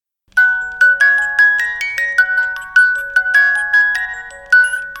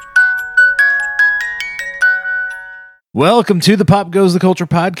Welcome to the Pop Goes the Culture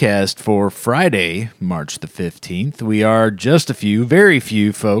podcast for Friday, March the 15th. We are just a few, very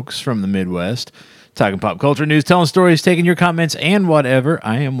few folks from the Midwest talking pop culture news, telling stories, taking your comments, and whatever.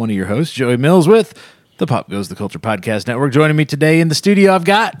 I am one of your hosts, Joey Mills, with the Pop Goes the Culture podcast network. Joining me today in the studio, I've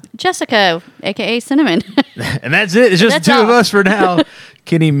got Jessica, a.k.a. Cinnamon. and that's it. It's just the two of us for now.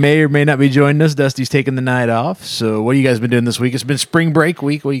 Kenny may or may not be joining us. Dusty's taking the night off. So what have you guys been doing this week? It's been spring break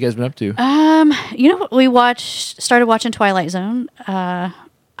week. What have you guys been up to? You know what? We started watching Twilight Zone. I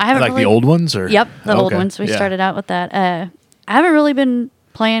haven't Like the old ones? Or? Yep, the old Okay. ones. We Yeah. started out with that. I haven't really been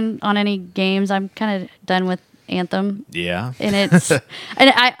playing on any games. I'm kind of done with Anthem. Yeah. And it's and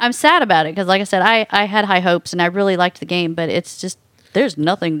I'm sad about it because, like I said, I had high hopes and I really liked the game, but it's just there's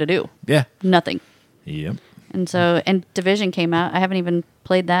nothing to do. Yeah. Nothing. Yep. And Division came out. I haven't even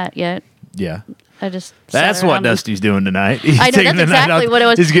played that yet. Yeah. I just That's sat what around. Dusty's doing tonight. He's I know, taking that's the night exactly off. what it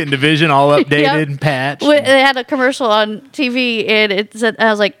was. He's getting Division all updated Yep. and patched. They had a commercial on TV, and it said,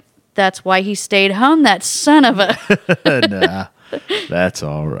 I was like, "That's why he stayed home. That son of a." Nah, that's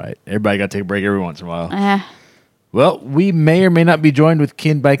all right. Everybody got to take a break every once in a while. Eh. Well, we may or may not be joined with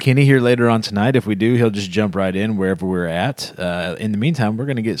by Kenny here later on tonight. If we do, he'll just jump right in wherever we're at. In the meantime, we're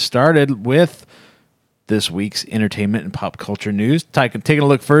going to get started with this week's entertainment and pop culture news. Taking a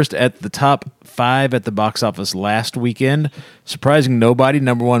look first at the top 5 at the box office last weekend. Surprising nobody,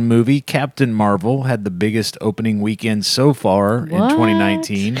 number 1 movie, Captain Marvel, had the biggest opening weekend so far in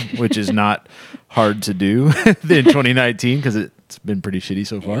 2019, which is not hard to do in 2019 because it's been pretty shitty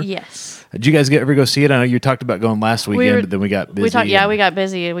so far. Yes. Did you guys ever go see it? I know you talked about going last weekend, but then we got busy. We got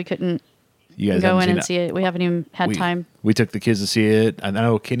busy, and we couldn't You guys go haven't in seen and see it. We haven't even had time. We took the kids to see it. I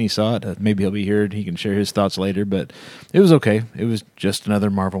know Kenny saw it. Maybe he'll be here and he can share his thoughts later. But it was okay. It was just another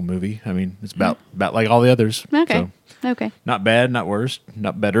Marvel movie. I mean, it's about like all the others. Okay. So, Okay. not bad, not worse,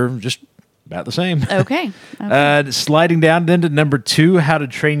 not better, just about the same. Okay. Sliding down then to number 2, How to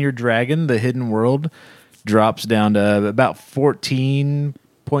Train Your Dragon: The Hidden World, drops down to about 14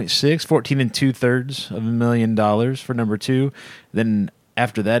 and 2/3 of $1 million for number 2. Then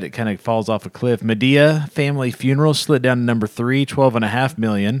after that, it kind of falls off a cliff. Medea: Family Funeral slid down to number 3, $12.5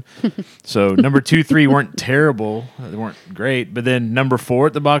 million. So number 2, 3 weren't terrible. They weren't great. But then number 4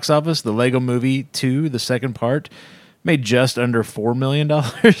 at the box office, the Lego Movie 2, the second part, made just under $4 million.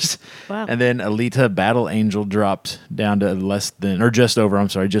 Wow. And then Alita: Battle Angel dropped down to just over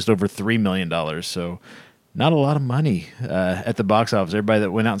 $3 million. So not a lot of money at the box office. Everybody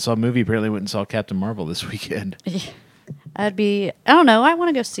that went out and saw a movie apparently went and saw Captain Marvel this weekend. I don't know. I want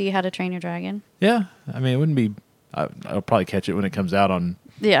to go see How to Train Your Dragon. Yeah. I mean, it wouldn't be... I'll probably catch it when it comes out on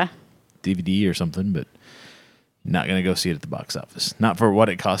Yeah. DVD or something, but not going to go see it at the box office. Not for what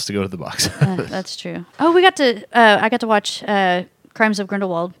it costs to go to the box office. That's true. Oh, I got to watch Crimes of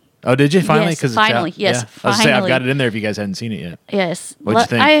Grindelwald. Oh, did you finally? Yes, 'Cause it's finally. out? Yes, Yeah. I was gonna say, I've finally. got it in there if you guys hadn't seen it yet. Yes. What'd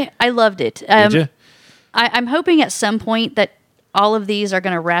you think? I loved it. Did you? I'm hoping at some point that all of these are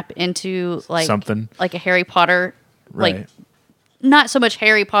going to wrap into like Something. like a Harry Potter, Right. like not so much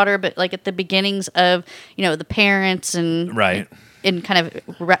Harry Potter, but like at the beginnings of the parents and Right. and kind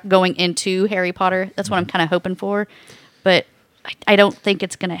of going into Harry Potter. That's what I'm kind of hoping for, but I don't think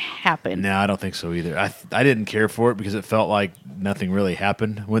it's going to happen. No, I don't think so either. I didn't care for it because it felt like nothing really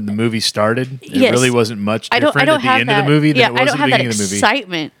happened when the movie started. It Yes. really wasn't much I different don't at the have end that. of the movie than Yeah, it was I at don't the have that beginning of the movie.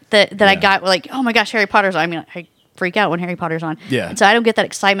 excitement that I Yeah. got. Like, oh my gosh, Harry Potter's on. I mean, I freak out when Harry Potter's on. Yeah. And so I don't get that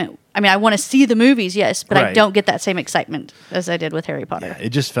excitement. I mean, I want to see the movies, yes, but I Right. don't get that same excitement as I did with Harry Potter. Yeah, it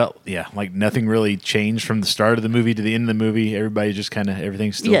just felt like nothing really changed from the start of the movie to the end of the movie. Everybody just kind of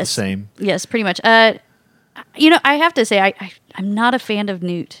everything's still the same. Yes, pretty much. I have to say, I'm not a fan of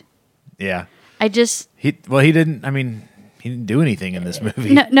Newt. Yeah. I just He didn't do anything in this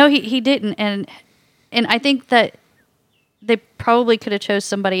movie. no, he didn't, and I think that they probably could have chose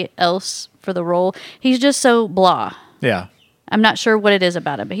somebody else for the role. He's just so blah. Yeah. I'm not sure what it is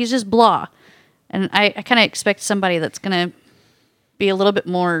about him, but he's just blah. And I kind of expect somebody that's going to be a little bit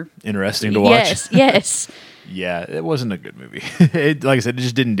more... Interesting to watch. Yes. Yeah, it wasn't a good movie. Like I said, it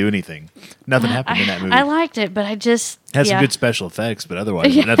just didn't do anything. Nothing happened in that movie. I liked it, but I just... It had some good special effects, but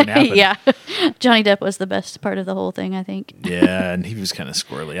otherwise nothing happened. Yeah. Johnny Depp was the best part of the whole thing, I think. Yeah, and he was kind of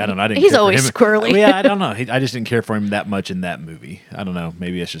squirrely. I don't know. I didn't He's care for always him. squirrely. Yeah, I don't know. I just didn't care for him that much in that movie. I don't know.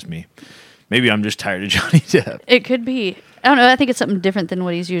 Maybe that's just me. Maybe I'm just tired of Johnny Depp. It could be. I don't know. I think it's something different than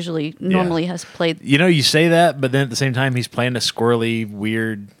what he's normally has played. You know, you say that, but then at the same time, he's playing a squirrely,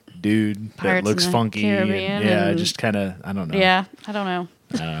 weird dude that Pirates looks in the funky. Caribbean and- just kind of, I don't know. Yeah, I don't know.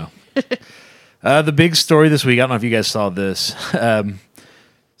 I don't know. The big story this week, I don't know if you guys saw this.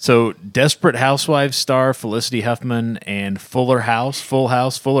 So, Desperate Housewives star Felicity Huffman and Full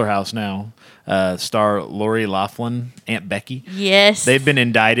House now, star Lori Loughlin, Aunt Becky. Yes. They've been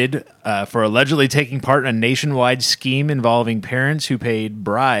indicted for allegedly taking part in a nationwide scheme involving parents who paid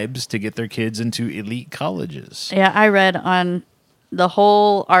bribes to get their kids into elite colleges. Yeah, I read on the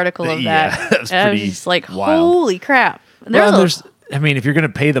whole article of that. Yeah, that's I was pretty just like, wild. holy crap. I mean, if you're going to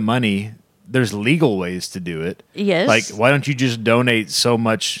pay the money, there's legal ways to do it. Yes. Like, why don't you just donate so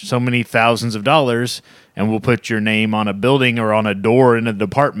many thousands of dollars, and we'll put your name on a building or on a door in a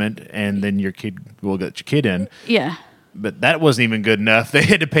department, and then we'll get your kid in. Yeah. But that wasn't even good enough. They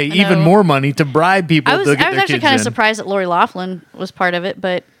had to pay even No. more money to bribe people I was to get their actually kids kind of in. surprised that Lori Loughlin was part of it,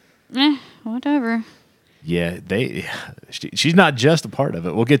 but whatever. Yeah, she's not just a part of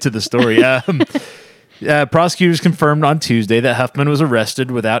it. We'll get to the story. Prosecutors confirmed on Tuesday that Huffman was arrested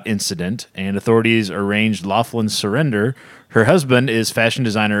without incident, and authorities arranged Laughlin's surrender. Her husband is fashion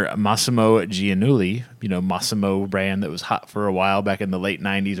designer Massimo Giannulli, Massimo brand that was hot for a while back in the late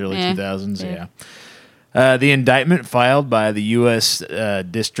 90s, early 2000s. Yeah. The indictment filed by the U.S.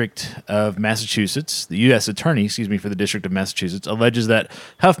 District of Massachusetts, the U.S. Attorney, for the District of Massachusetts, alleges that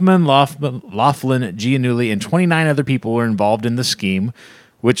Huffman, Laughlin, Giannulli, and 29 other people were involved in the scheme,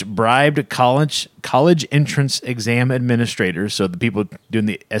 which bribed college entrance exam administrators, so the people doing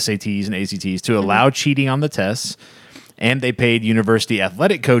the SATs and ACTs, to allow cheating on the tests, and they paid university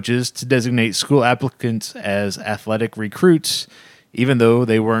athletic coaches to designate school applicants as athletic recruits, even though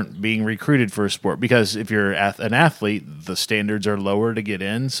they weren't being recruited for a sport. Because if you're an athlete, the standards are lower to get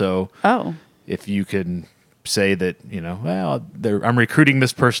in. So if you can say that, I'm recruiting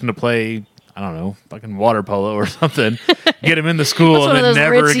this person to play, I don't know, fucking water polo or something, get him in the school and then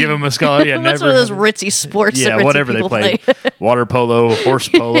never give him a scholarship. Yeah, That's one of those ritzy sports. Yeah, that ritzy whatever they play. Water polo, horse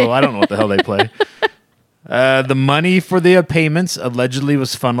polo. I don't know what the hell they play. The money for the payments allegedly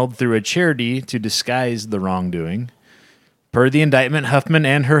was funneled through a charity to disguise the wrongdoing. Per the indictment, Huffman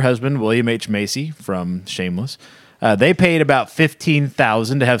and her husband, William H. Macy, from Shameless, they paid about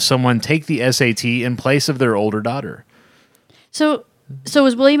 $15,000 to have someone take the SAT in place of their older daughter. So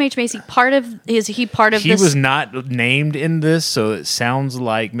was William H. Macy is he part of this? He was not named in this, so it sounds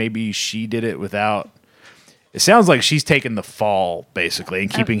like maybe she did it without. It sounds like she's taking the fall, basically,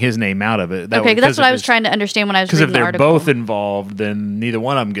 and keeping his name out of it. That's what I was trying to understand when I was reading the article. Because if they're both involved, then neither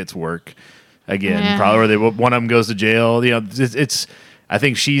one of them gets work again. Probably, or one of them goes to jail. It's. I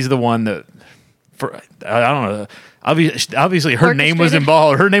think she's the one that. I don't know. Obviously, her name was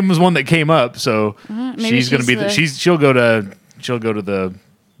involved. Her name was one that came up, so she's going to be. She'll go to the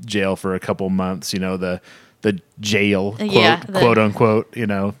jail for a couple months. The jail, quote unquote,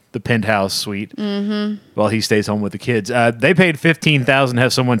 the penthouse suite, while he stays home with the kids. They paid $15,000 to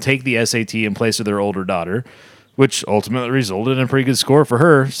have someone take the SAT in place of their older daughter, which ultimately resulted in a pretty good score for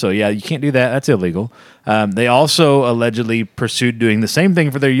her. So, yeah, you can't do that. That's illegal. They also allegedly pursued doing the same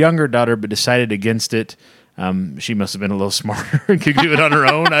thing for their younger daughter, but decided against it. She must have been a little smarter and could do it on her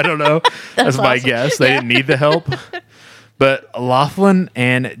own. I don't know. That's my guess. They didn't need the help. But Laughlin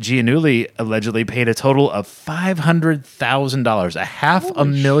and Giannulli allegedly paid a total of $500,000,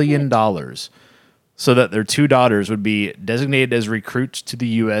 $500,000, so that their two daughters would be designated as recruits to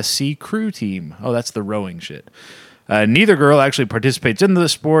the USC crew team. Oh, that's the rowing shit. Neither girl actually participates in the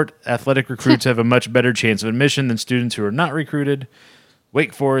sport. Athletic recruits have a much better chance of admission than students who are not recruited.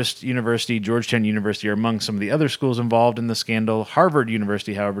 Wake Forest University, Georgetown University are among some of the other schools involved in the scandal. Harvard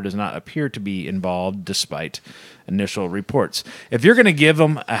University, however, does not appear to be involved, despite initial reports. If you're going to give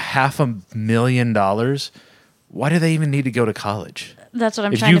them $500,000, why do they even need to go to college? That's what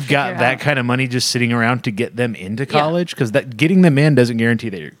I'm trying to figure out. If you've got that kind of money just sitting around to get them into college, because getting them in doesn't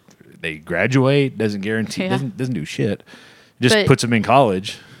guarantee they graduate, doesn't guarantee, doesn't do shit. It just puts them in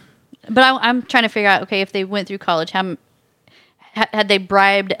college. But I'm trying to figure out, okay, if they went through college, had they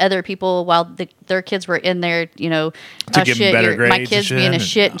bribed other people while their kids were in there, to give them better grades, my kid's being a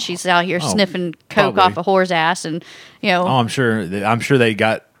shit, and she's out here sniffing coke off a whore's ass, and I'm sure they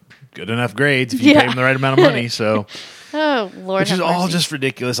got good enough grades if you pay them the right amount of money. So, oh Lord, which is all just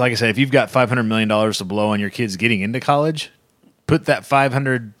ridiculous. Like I said, if you've got $500 million to blow on your kids getting into college, put that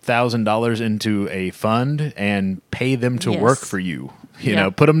 $500,000 into a fund and pay them to work for you.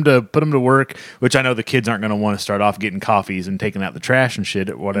 Put them to work, which I know the kids aren't going to want to start off getting coffees and taking out the trash and shit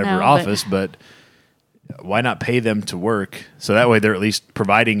at whatever office, but why not pay them to work? So that way they're at least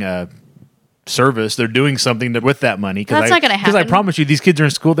providing a service. They're doing something with that money. That's not going to happen. Because I promise you, these kids are in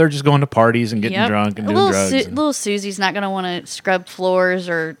school, they're just going to parties and getting drunk and doing drugs. Little Susie's not going to want to scrub floors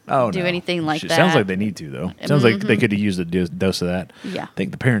or do anything like that. Sounds like they need to, though. Sounds like they could have used a dose of that. Yeah. I think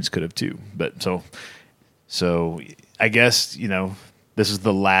the parents could have, too. But so I guess, This is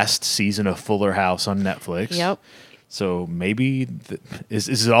the last season of Fuller House on Netflix. Yep. So maybe is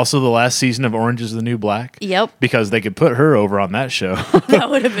it also the last season of Orange is the New Black? Yep. Because they could put her over on that show. That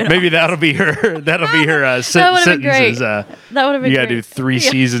would have been Maybe that'll be her. That'll be her That would've been great. sentences. That would have been You got to great. do 3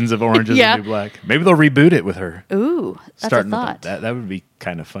 seasons of Orange is Yeah. the New Black. Maybe they'll reboot it with her. Ooh, that's Starting a with thought. that would be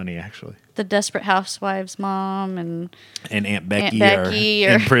kind of funny, actually. The Desperate Housewives mom and And Becky Becky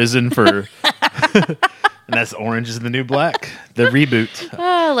are or- in prison for. And that's Orange is the New Black, the reboot.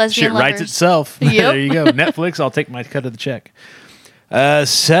 lesbian Shit writes lovers. itself. Yep. There you go. Netflix, I'll take my cut of the check.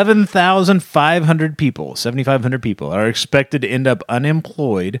 7,500 people, 7,500 people are expected to end up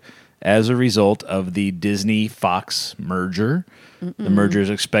unemployed as a result of the Disney-Fox merger. The merger is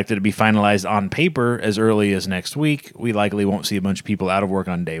expected to be finalized on paper as early as next week. We likely won't see a bunch of people out of work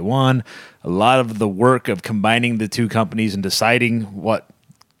on day one. A lot of the work of combining the two companies and deciding what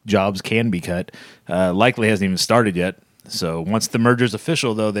jobs can be cut likely hasn't even started yet. So once the merger is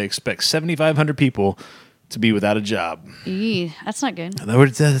official, though, they expect 7,500 people to be without a job. That's not good.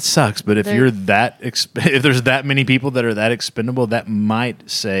 That sucks. But if They're- you're if there's that many people that are that expendable, that might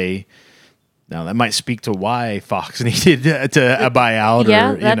speak to why Fox needed to buy out,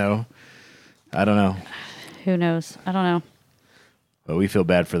 Yeah, or I don't know. Who knows? I don't know. But we feel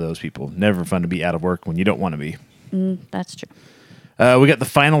bad for those people. Never fun to be out of work when you don't want to be. That's true. We got the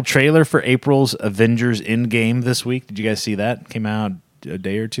final trailer for April's Avengers Endgame this week. Did you guys see that? Came out a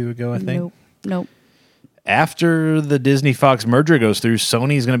day or two ago, I think. Nope. After the Disney-Fox merger goes through,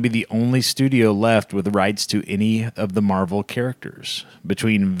 Sony is going to be the only studio left with rights to any of the Marvel characters.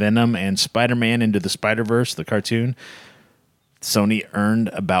 Between Venom and Spider-Man Into the Spider-Verse, the cartoon, Sony earned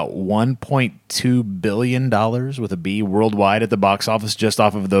about $1.2 billion with a B worldwide at the box office just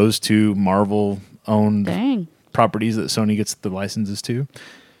off of those two Marvel-owned Dang. properties that Sony gets the licenses to.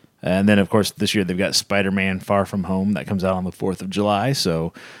 And then, of course, this year they've got Spider-Man Far From Home that comes out on the 4th of July.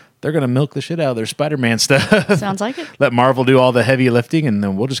 So they're going to milk the shit out of their Spider-Man stuff. Sounds like it. Let Marvel do all the heavy lifting, and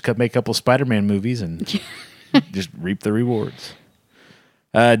then we'll just make a couple Spider-Man movies and just reap the rewards.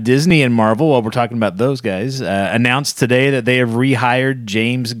 Disney and Marvel, while we're talking about those guys, announced today that they have rehired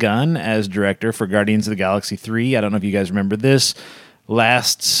James Gunn as director for Guardians of the Galaxy 3. I don't know if you guys remember this.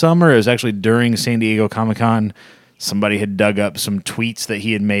 Last summer, it was actually during San Diego Comic-Con, somebody had dug up some tweets that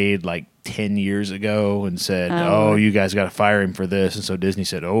he had made like 10 years ago and said, oh, you guys got to fire him for this. And so Disney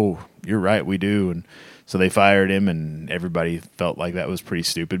said, oh, you're right, we do. And so they fired him, and everybody felt like that was pretty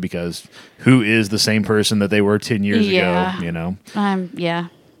stupid because who is the same person that they were 10 years ago, you know? Yeah.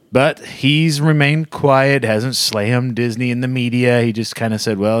 But he's remained quiet, hasn't slammed Disney in the media. He just kind of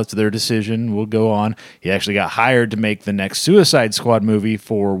said, well, it's their decision. We'll go on. He actually got hired to make the next Suicide Squad movie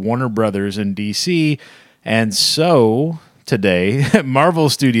for Warner Brothers in DC. And so today, Marvel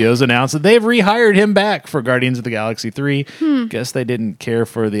Studios announced that they've rehired him back for Guardians of the Galaxy 3. Guess they didn't care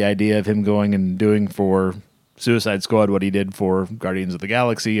for the idea of him going and doing for Suicide Squad what he did for Guardians of the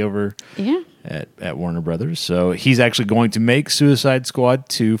Galaxy over at Warner Brothers. So he's actually going to make Suicide Squad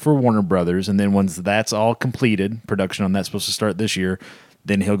 2 for Warner Brothers, and then once that's all completed, production on that's supposed to start this year,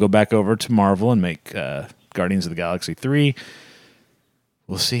 then he'll go back over to Marvel and make Guardians of the Galaxy 3.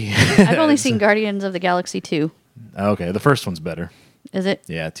 We'll see. I've only seen Guardians of the Galaxy 2. Okay, the first one's better. Is it?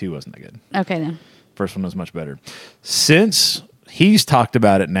 Yeah, 2 wasn't that good. Okay, then. First one was much better. Since he's talked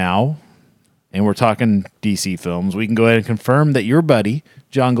about it now, and we're talking DC films, we can go ahead and confirm that your buddy,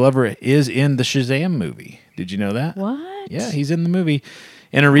 John Glover, is in the Shazam movie. Did you know that? What? Yeah, he's in the movie.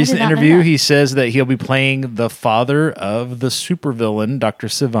 In a recent not know interview, that. he says that he'll be playing the father of the supervillain, Dr.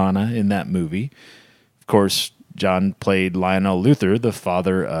 Sivana, in that movie. Of course, John played Lionel Luthor, the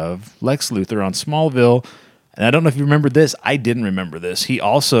father of Lex Luthor on Smallville. And I don't know if you remember this. I didn't remember this. He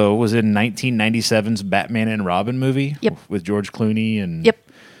also was in 1997's Batman and Robin movie with George Clooney and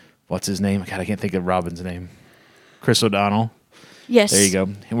what's his name? God, I can't think of Robin's name. Chris O'Donnell. Yes. There you go.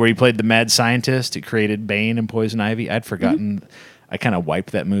 Where he played the mad scientist who created Bane and Poison Ivy. I'd forgotten. Mm-hmm. I kind of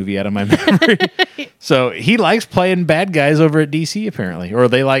wiped that movie out of my memory. So he likes playing bad guys over at DC, apparently. Or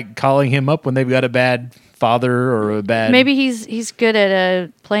they like calling him up when they've got a bad father or a bad... Maybe he's good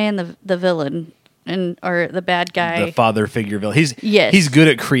at playing the villain or the bad guy. The father figure villain. He's good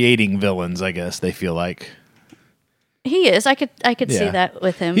at creating villains, I guess, they feel like. He is. I could see that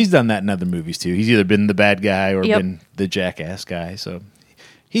with him. He's done that in other movies, too. He's either been the bad guy or been the jackass guy. So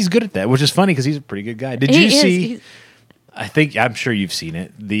he's good at that, which is funny because he's a pretty good guy. Did you see... I'm sure you've seen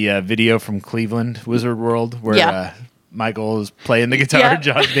it. The video from Cleveland Wizard World where Michael is playing the guitar, Yeah. and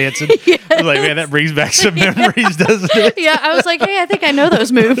John's dancing. I was like, man, that brings back some memories, doesn't it? Yeah, I was like, hey, I think I know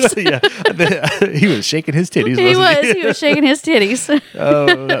those moves. Yeah, he was shaking his titties. He wasn't was. He was shaking his titties.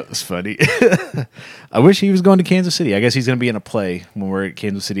 Oh, that was funny. I wish he was going to Kansas City. I guess he's going to be in a play when we're at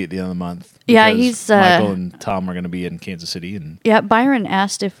Kansas City at the end of the month. Yeah, because he's, Michael and Tom are going to be in Kansas City and Yeah, Byron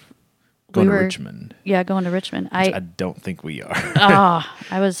asked if going we to were Richmond. Yeah, going to Richmond. I don't think we are.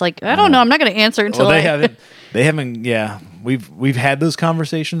 I was like, I don't know. I'm not going to answer until Well, they haven't. Yeah, we've had those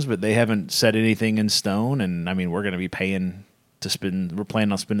conversations, but they haven't set anything in stone. And I mean, we're going to be paying to spend. We're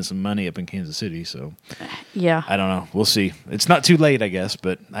planning on spending some money up in Kansas City, so Yeah. I don't know. We'll see. It's not too late, I guess,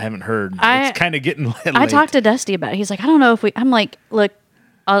 but I haven't heard. It's kind of getting late. I talked to Dusty about it. He's like, I don't know if we. I'm like, look,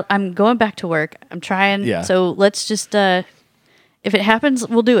 I'm going back to work. I'm trying. Yeah. So let's just. If it happens,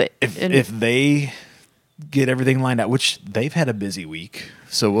 we'll do it. If they get everything lined out, which they've had a busy week,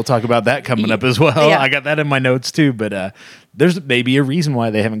 so we'll talk about that coming up as well. Yeah. I got that in my notes too, but there's maybe a reason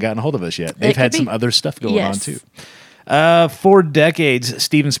why they haven't gotten a hold of us yet. They've had some other stuff going on too. For decades,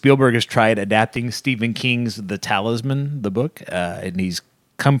 Steven Spielberg has tried adapting Stephen King's The Talisman, the book, and he's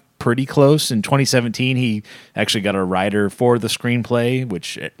come pretty close. In 2017, he actually got a writer for the screenplay,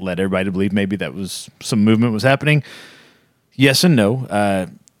 which led everybody to believe maybe that was some movement was happening. Yes and no.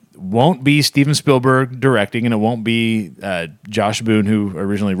 Won't be Steven Spielberg directing, and it won't be Josh Boone, who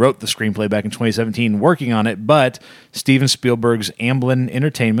originally wrote the screenplay back in 2017, working on it. But Steven Spielberg's Amblin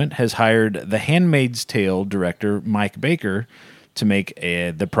Entertainment has hired The Handmaid's Tale director Mike Baker to make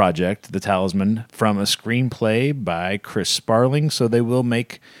the project, The Talisman, from a screenplay by Chris Sparling. So they will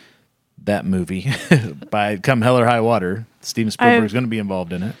make that movie by come hell or high water. Steven Spielberg's going to be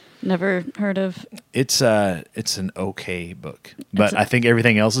involved in it. Never heard of. It's an okay book, but I think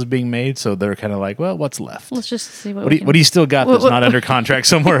everything else is being made, so they're kind of like, well, what's left? Let's just see what. What do you still got that's not under contract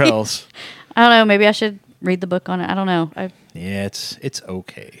somewhere else? I don't know. Maybe I should read the book on it. I don't know. Yeah, it's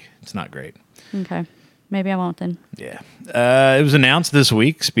okay. It's not great. Okay. Maybe I won't then. Yeah. It was announced this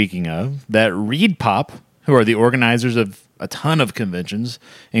week, speaking of, that ReedPop, who are the organizers of a ton of conventions,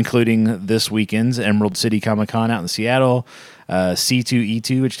 including this weekend's Emerald City Comic Con out in Seattle,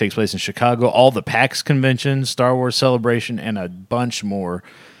 C2E2, which takes place in Chicago, all the PAX conventions, Star Wars Celebration, and a bunch more.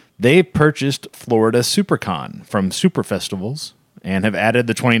 They purchased Florida SuperCon from Super Festivals and have added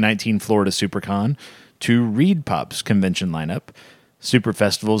the 2019 Florida SuperCon to ReedPop's convention lineup. Super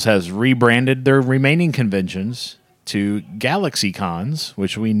Festivals has rebranded their remaining conventions to Galaxy Cons,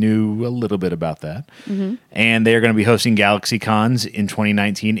 which we knew a little bit about that. Mm-hmm. And they are going to be hosting Galaxy Cons in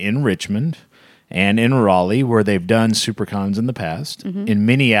 2019 in Richmond and in Raleigh, where they've done SuperCons in the past. Mm-hmm. In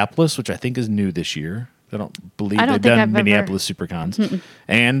Minneapolis, which I think is new this year. I don't believe they've done Minneapolis SuperCons. Mm-mm.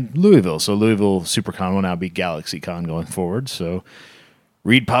 And Louisville. So Louisville SuperCon will now be Galaxy Con going forward. So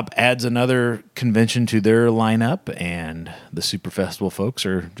ReedPop adds another convention to their lineup, and the Super Festival folks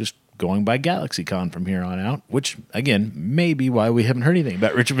are just going by Galaxy Con from here on out, which, again, may be why we haven't heard anything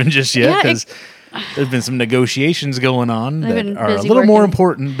about Richmond just yet, because there's been some negotiations going on that are a little more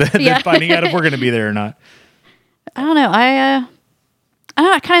important than finding out if we're going to be there or not. I don't know.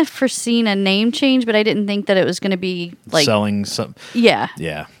 I kind of foreseen a name change, but I didn't think that it was going to be like selling some. Yeah.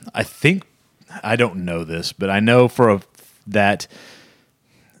 Yeah. I don't know this, but I know that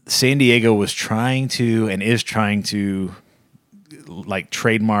San Diego was trying to and is trying to like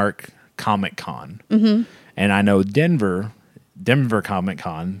trademark Comic Con. Mm-hmm. And I know Denver Comic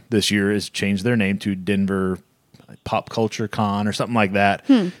Con this year has changed their name to Denver Pop Culture Con or something like that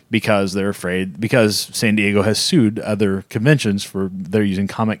because they're afraid, because San Diego has sued other conventions for they're using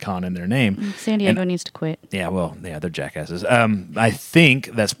Comic Con in their name. San Diego needs to quit. Yeah, well, yeah, they're jackasses. I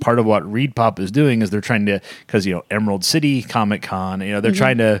think that's part of what ReedPop is doing is they're trying to, because, Emerald City Comic Con, they're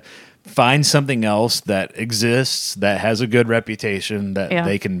trying to find something else that exists, that has a good reputation, that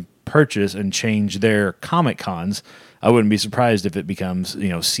they can purchase and change their Comic Cons. I wouldn't be surprised if it becomes,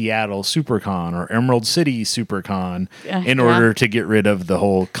 Seattle SuperCon or Emerald City SuperCon in order to get rid of the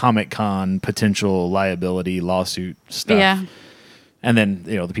whole Comic Con potential liability lawsuit stuff. Yeah. And then,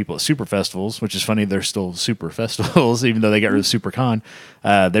 the people at Super Festivals, which is funny, they're still Super Festivals, even though they got rid of SuperCon.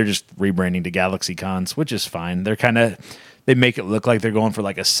 They're just rebranding to Galaxy Cons, which is fine. They make it look like they're going for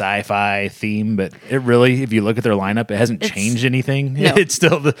like a sci-fi theme, but it really, if you look at their lineup, it hasn't changed anything. No. It's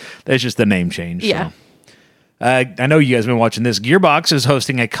still that's just the name change. Yeah. So. I know you guys have been watching this. Gearbox is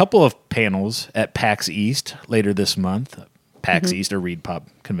hosting a couple of panels at PAX East later this month. PAX East or ReedPop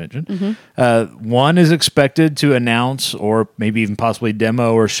convention. One is expected to announce or maybe even possibly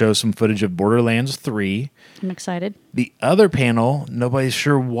demo or show some footage of Borderlands 3. I'm excited. The other panel, nobody's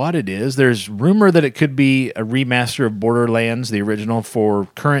sure what it is. There's rumor that it could be a remaster of Borderlands, the original, for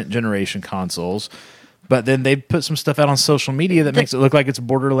current generation consoles. But then they put some stuff out on social media that makes it look like it's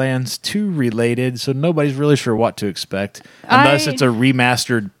Borderlands 2 related, so nobody's really sure what to expect unless it's a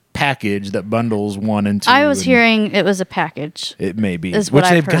remastered package that bundles 1 and 2. I was hearing it was a package. It may be, is which what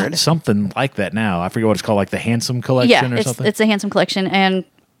they've I've heard. got something like that now. I forget what it's called, like the Handsome Collection or something. It's a Handsome Collection, and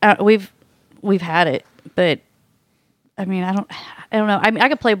we've had it, but I mean, I don't know. I mean, I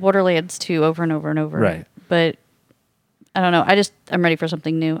could play Borderlands 2 over and over and over, right? But I don't know. I'm ready for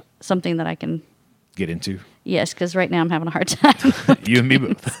something new, something that I can get into. Yes, because right now I'm having a hard time. You and me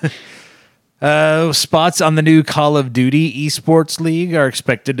both. Spots on the new Call of Duty Esports League are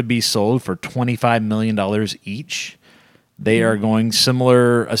expected to be sold for $25 million each. They are going a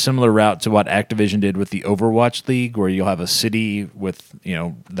similar route to what Activision did with the Overwatch League, where you'll have a city with,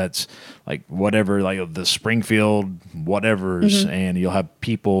 that's like whatever, like the Springfield whatevers, and you'll have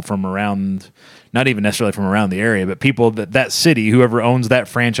people from around, not even necessarily from around the area, but people that city, whoever owns that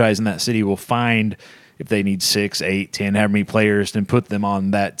franchise in that city will find if they need 6, 8, 10, however many players, and put them on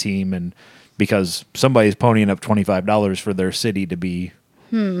that team. And because somebody's ponying up $25 for their city to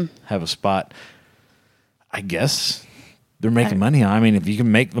have a spot, I guess they're making money on it. I mean, if you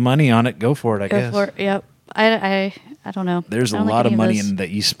can make the money on it, go for it, I guess. Go for it, yep. I don't know. There's a lot of money in the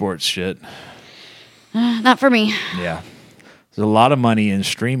esports shit. Not for me. Yeah. There's a lot of money in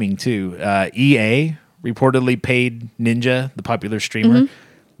streaming, too. EA reportedly paid Ninja, the popular streamer,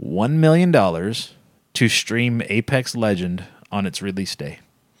 $1 million to stream Apex Legend on its release day.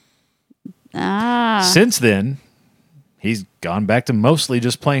 Since then, he's gone back to mostly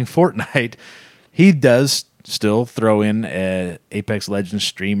just playing Fortnite. He does still throw in an Apex Legends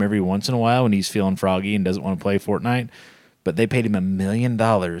stream every once in a while when he's feeling froggy and doesn't want to play Fortnite. But they paid him $1 million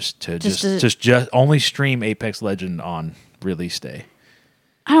to just only stream Apex Legend on release day.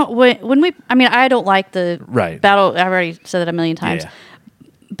 I don't like the battle. I've already said that a million times. Yeah.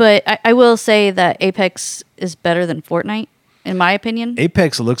 But I will say that Apex is better than Fortnite, in my opinion.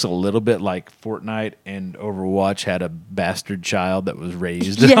 Apex looks a little bit like Fortnite, and Overwatch had a bastard child that was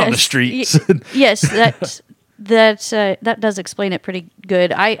raised on the streets. Yes, that does explain it pretty good.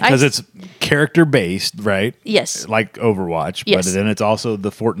 Because it's character based, right? Yes, like Overwatch. Yes. But then it's also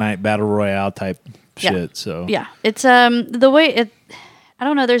the Fortnite battle royale type shit. So yeah, it's the way it. I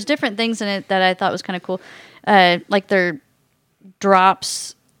don't know. There's different things in it that I thought was kind of cool. Like their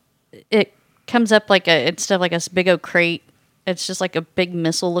drops, it comes up like instead of like a big old crate, it's just like a big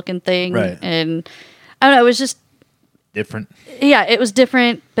missile looking thing, right? And I don't know. It was just different. Yeah, it was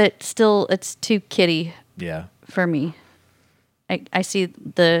different, but still, it's too kiddie. Yeah. For me. I see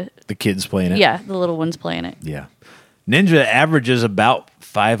the kids playing it. Yeah, the little ones playing it. Yeah. Ninja averages about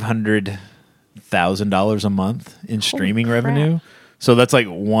 $500,000 a month in streaming revenue. So that's like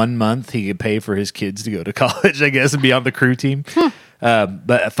 1 month he could pay for his kids to go to college, I guess, and be on the crew team. But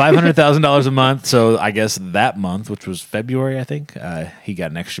 $500,000 a month. So I guess that month, which was February, I think, he got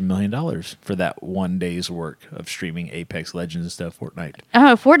an extra $1 million for that 1 day's work of streaming Apex Legends and stuff. Fortnite.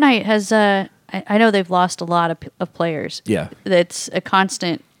 Oh, Fortnite has. I know they've lost a lot of players. Yeah, it's a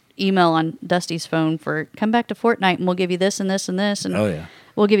constant email on Dusty's phone for come back to Fortnite and we'll give you this and this and this and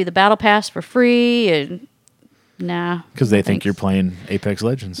we'll give you the battle pass for free and. Nah. Because they think you're playing Apex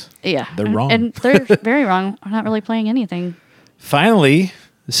Legends. Yeah. They're wrong. And they're very wrong. I'm not really playing anything. Finally,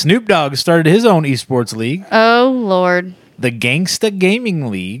 Snoop Dogg started his own esports league. Oh, Lord. The Gangsta Gaming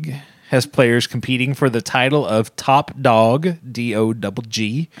League has players competing for the title of Top Dog,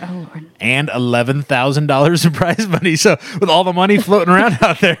 DOGG. Oh, Lord. And $11,000 in prize money. So with all the money floating around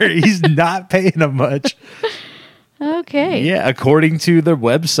out there, he's not paying them much. Okay. Yeah, according to their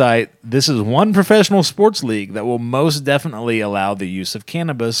website, this is one professional sports league that will most definitely allow the use of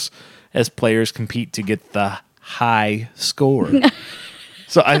cannabis as players compete to get the high score.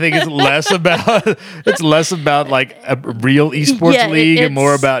 So I think it's less about like a real esports league and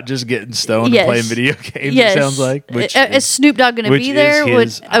more about just getting stoned and playing video games. It sounds like. Is Snoop Dogg going to be there?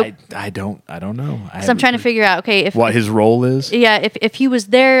 I don't know. So I'm trying to figure out. Okay, what his role is. Yeah, if he was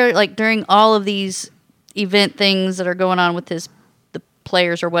there like during all of these event things that are going on with the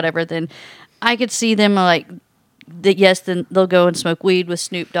players or whatever, then I could see them like that. Then they'll go and smoke weed with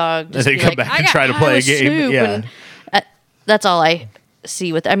Snoop Dogg. They come back and try to play a game. Snoop, and that's all I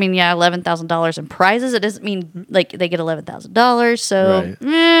see with. I mean, yeah, $11,000 in prizes. It doesn't mean like they get $11,000. So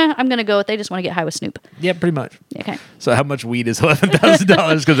I'm gonna go with they just want to get high with Snoop. Yeah, pretty much. Okay. So how much weed is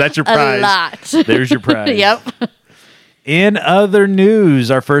 $11,000? Because that's your prize. A lot. There's your prize. Yep. In other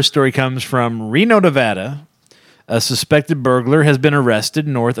news, our first story comes from Reno, Nevada. A suspected burglar has been arrested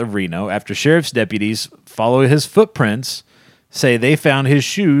north of Reno after sheriff's deputies follow his footprints, say they found his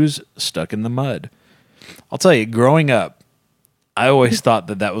shoes stuck in the mud. I'll tell you, growing up, I always thought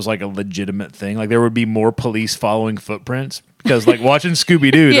that was like a legitimate thing. Like there would be more police following footprints because like watching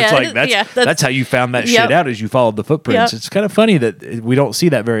Scooby-Doo, that's how you found that shit out is you followed the footprints. It's kind of funny that we don't see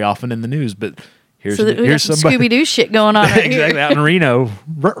that very often in the news, but here's some Scooby-Doo shit going on right exactly, here. out in Reno.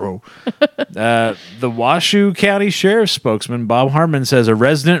 The Washoe County Sheriff's spokesman, Bob Harmon, says a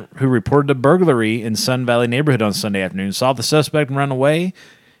resident who reported a burglary in Sun Valley neighborhood on Sunday afternoon saw the suspect run away.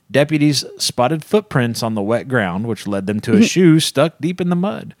 Deputies spotted footprints on the wet ground, which led them to a shoe stuck deep in the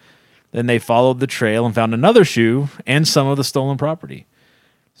mud. Then they followed the trail and found another shoe and some of the stolen property.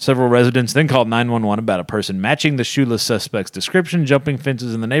 Several residents then called 911 about a person matching the shoeless suspect's description, jumping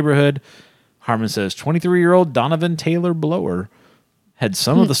fences in the neighborhood. Harmon says 23-year-old Donovan Taylor Blower had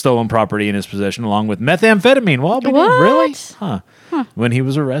some of the stolen property in his possession, along with methamphetamine. Well, really? Huh. When he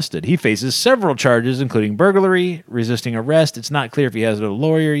was arrested. He faces several charges, including burglary, resisting arrest. It's not clear if he has a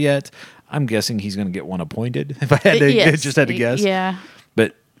lawyer yet. I'm guessing he's going to get one appointed, if I had to just had to guess. Yeah.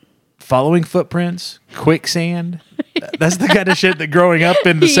 But following footprints, quicksand, that's the kind of shit that growing up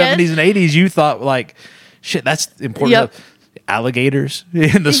in the 70s and 80s, you thought, like, shit, that's important. Yep. Alligators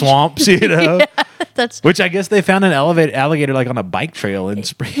in the swamps, you know? Which I guess they found an alligator like on a bike trail in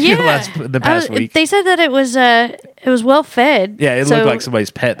spring the past week. They said that it was well fed. Yeah, it looked like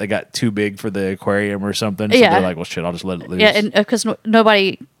somebody's pet that got too big for the aquarium or something. So they're like, well, shit, I'll just let it loose. Yeah, and because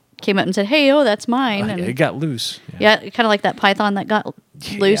nobody came up and said, hey, that's mine. And it got loose. Yeah, kind of like that python that got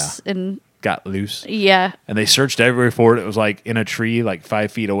loose and got loose. Yeah. And they searched everywhere for it. It was like in a tree like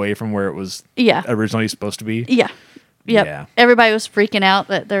 5 feet away from where it was originally supposed to be. Yeah. Yep. Yeah. Everybody was freaking out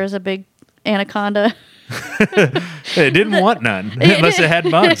that there was a big anaconda. It didn't want none unless it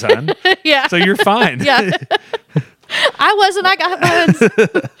had bugs, hon. Yeah. So you're fine. Yeah. I wasn't. I got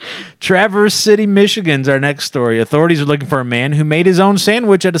bugs. Traverse City, Michigan's our next story. Authorities are looking for a man who made his own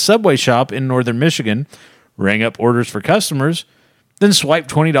sandwich at a Subway shop in northern Michigan, rang up orders for customers, then swiped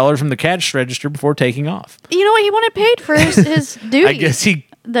 $20 from the cash register before taking off. You know what? He wanted paid for his duty. I guess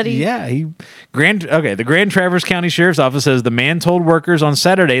the Grand Traverse County Sheriff's Office says the man told workers on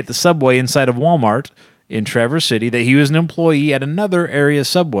Saturday at the Subway inside of Walmart in Traverse City that he was an employee at another area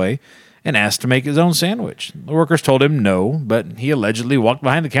Subway and asked to make his own sandwich. The workers told him no, but he allegedly walked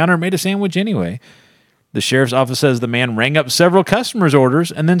behind the counter and made a sandwich anyway. The sheriff's office says the man rang up several customers'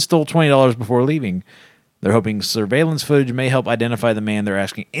 orders and then stole $20 before leaving. They're hoping surveillance footage may help identify the man. They're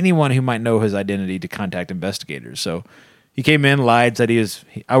asking anyone who might know his identity to contact investigators. So he came in, lied, said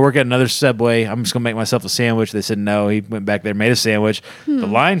I work at another Subway. I'm just going to make myself a sandwich. They said no. He went back there, made a sandwich. The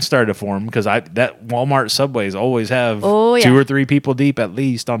line started to form because that Walmart Subways always have 2 or 3 people deep at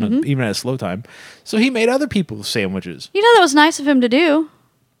least on even at a slow time. So he made other people's sandwiches. You know, that was nice of him to do.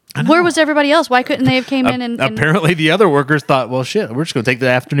 Where was everybody else? Why couldn't they have came in and... Apparently the other workers thought, well, shit, we're just going to take the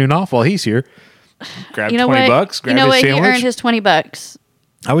afternoon off while he's here. Grab $20, grab his sandwich. He earned his $20.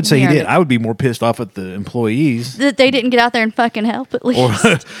 I would say he did. I would be more pissed off at the employees. That they didn't get out there and fucking help at least.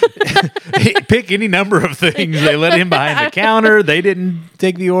 Or pick any number of things. They let him behind the counter. They didn't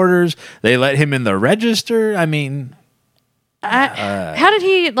take the orders. They let him in the register. I mean... how did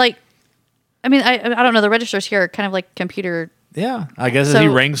he, like... I mean, I don't know. The registers here are kind of like computer... Yeah. I guess as he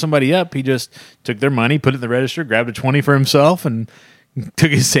rang somebody up, he just took their money, put it in the register, grabbed a 20 for himself, and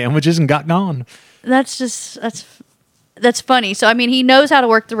took his sandwiches and got gone. That's funny. So, I mean, he knows how to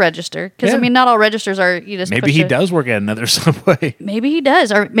work the register. Because, I mean, not all registers are... Maybe he does work at another Subway. Maybe he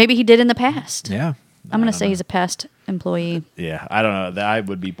does. Or maybe he did in the past. Yeah. I'm going to say he's a past employee. Yeah. I don't know. I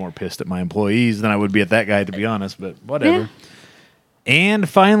would be more pissed at my employees than I would be at that guy, to be honest. But whatever. Yeah. And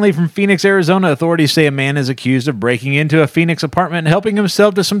finally, from Phoenix, Arizona, authorities say a man is accused of breaking into a Phoenix apartment and helping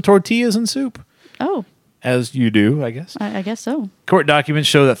himself to some tortillas and soup. Oh. As you do, I guess. I guess so. Court documents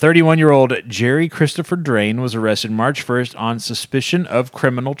show that 31-year-old Jerry Christopher Drain was arrested March 1st on suspicion of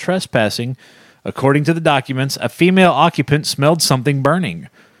criminal trespassing. According to the documents, a female occupant smelled something burning.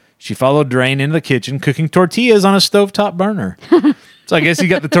 She followed Drain into the kitchen, cooking tortillas on a stovetop burner. So I guess he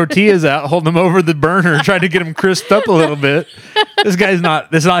got the tortillas out, holding them over the burner, trying to get them crisped up a little bit. This is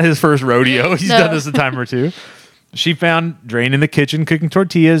not his first rodeo. He's done this a time or two. She found Drain in the kitchen cooking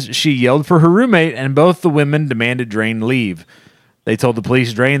tortillas. She yelled for her roommate, and both the women demanded Drain leave. They told the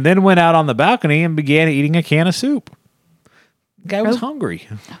police Drain then went out on the balcony and began eating a can of soup. The guy was hungry.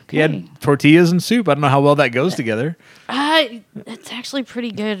 Okay. He had tortillas and soup. I don't know how well that goes together. It's actually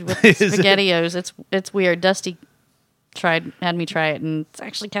pretty good with SpaghettiOs. It's weird. Dusty had me try it, and it's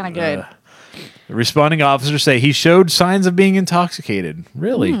actually kind of good. The responding officers say he showed signs of being intoxicated.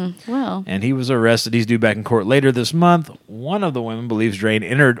 Really? Well. And he was arrested. He's due back in court later this month. One of the women believes Drain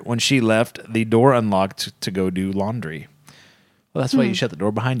entered when she left the door unlocked to go do laundry. Well, that's why you shut the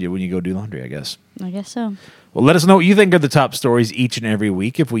door behind you when you go do laundry, I guess. I guess so. Well, let us know what you think of the top stories each and every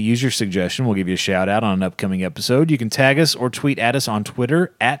week. If we use your suggestion, we'll give you a shout out on an upcoming episode. You can tag us or tweet at us on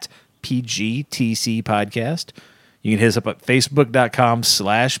Twitter at PGTC Podcast. You can hit us up at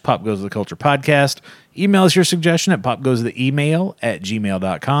facebook.com/popgoestheculture podcast. Email us your suggestion at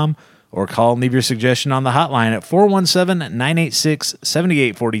popgoestheemail@gmail.com or call and leave your suggestion on the hotline at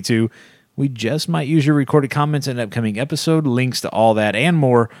 417-986-7842. We just might use your recorded comments in an upcoming episode. Links to all that and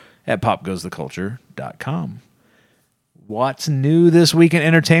more at popgoestheculture.com. What's new this week in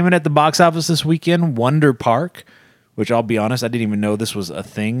entertainment at the box office this weekend? Wonder Park, which I'll be honest, I didn't even know this was a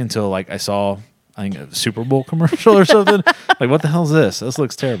thing until I saw, I think, a Super Bowl commercial or something. What the hell is this? This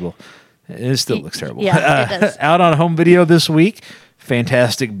looks terrible. It still looks terrible. Yeah, it does. Out on home video this week,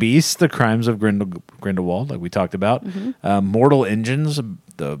 Fantastic Beasts: The Crimes of Grindelwald, like we talked about. Mm-hmm. Mortal Engines,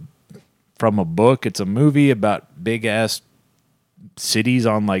 from a book. It's a movie about big-ass cities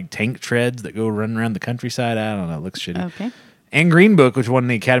on tank treads that go running around the countryside. I don't know. It looks shitty. Okay. And Green Book, which won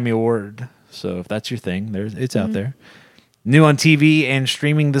the Academy Award. So if that's your thing, it's out there. New on TV and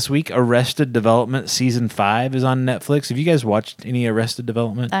streaming this week, Arrested Development Season 5 is on Netflix. Have you guys watched any Arrested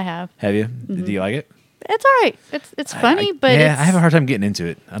Development? I have. Have you? Do you like it? It's all right. It's funny, but I it's, have a hard time getting into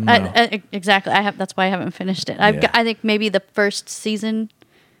it. I don't know. Exactly. That's why I haven't finished it. Yeah. I think maybe the first season,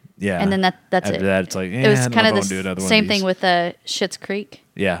 Yeah. and then that's After it. that, it's like, It was I don't kind know of if I wanna do another the one same of thing these. with Schitt's Creek.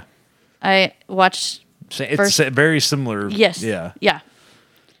 Yeah. I watched. It's First- very similar. Yes. Yeah. Yeah.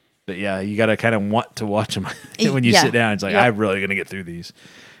 But yeah, you got to kind of want to watch them when you Yeah. sit down. It's like, Yep. I'm really going to get through these.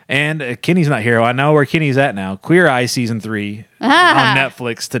 And Kenny's not here. I know where Kenny's at now. Queer Eye Season 3 on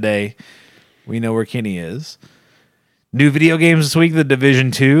Netflix today. We know where Kenny is. New video games this week, The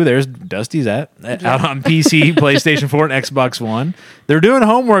Division 2. There's Dusty's out on PC, PlayStation 4, and Xbox One. They're doing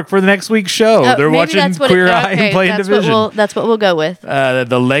homework for the next week's show. They're Maybe watching that's what Queer Eye and playing Division. That's what we'll go with.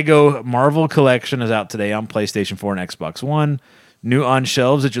 The Lego Marvel Collection is out today on PlayStation 4 and Xbox One. New on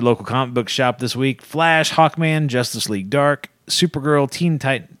shelves at your local comic book shop this week: Flash, Hawkman, Justice League Dark, Supergirl, Teen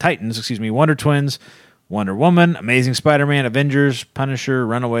Titans, Wonder Twins, Wonder Woman, Amazing Spider-Man, Avengers, Punisher,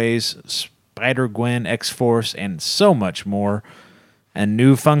 Runaways, Spider-Gwen, X-Force, and so much more. And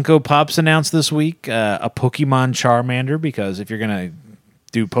new Funko Pops announced this week: a Pokemon Charmander, because if you're going to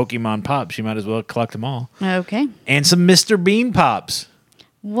do Pokemon Pops, you might as well collect them all. Okay. And some Mr. Bean Pops.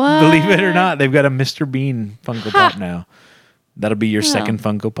 What? Believe it or not, they've got a Mr. Bean Funko Pop now. That'll be your second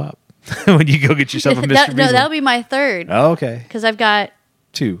Funko Pop when you go get yourself a Mr. Bean. No, that'll be my third. Oh, okay. Because I've got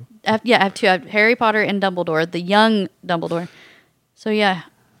 2. I have two. I have Harry Potter and Dumbledore, the young Dumbledore. So yeah,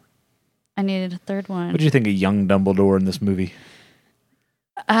 I needed a third one. What did you think of young Dumbledore in this movie?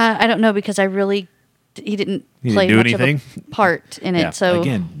 I don't know, because he didn't He play didn't do much anything? of a part in it. Yeah, So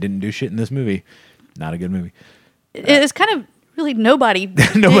again, didn't do shit in this movie. Not a good movie. it's kind of really nobody.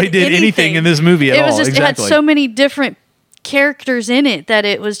 Nobody did anything in this movie at all. It was just Exactly. it had so many different characters in it that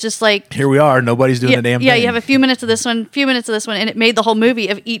it was just like Here we are. Nobody's doing the damn thing. Yeah, you have a few minutes of this one, and it made the whole movie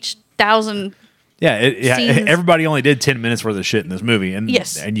of each 1,000. Yeah, scenes. everybody only did 10 minutes worth of shit in this movie. And,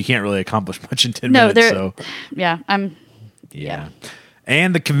 Yes. and you can't really accomplish much in 10 No, minutes. there. So. Yeah, Yeah.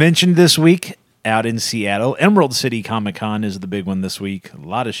 And the convention this week out in Seattle, Emerald City Comic Con is the big one this week. A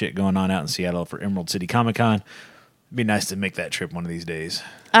lot of shit going on out in Seattle for Emerald City Comic Con. It'd be nice to make that trip one of these days.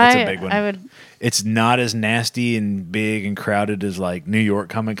 That's a big one. I would. It's not as nasty and big and crowded as New York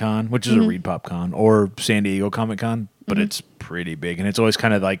Comic Con, which is a Reed Pop Con, or San Diego Comic Con, but it's pretty big. And it's always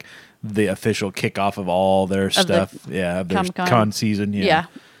kind of the official kickoff of all their stuff. Of their Comic-Con. con season. Yeah.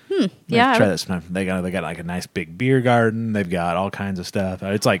 Yeah, try that sometime. They got a nice big beer garden. They've got all kinds of stuff.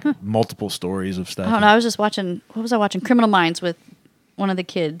 It's multiple stories of stuff. I don't know. I was just watching. What was I watching? Criminal Minds with one of the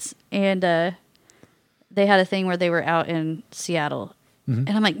kids, and they had a thing where they were out in Seattle, and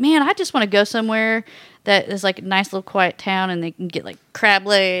I'm like, man, I just want to go somewhere that is a nice little quiet town, and they can get crab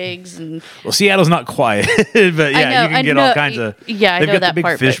legs and. Well, Seattle's not quiet, but yeah, you can get all kinds of. Yeah, I they've know got that the big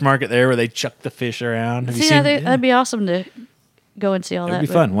part, fish but- market there where they chuck the fish around. Have you seen? That'd be awesome to go and see all It'd that. be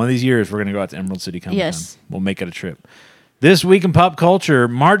fun. One of these years, we're going to go out to Emerald City Comic Con. Yes. We'll make it a trip. This week in pop culture,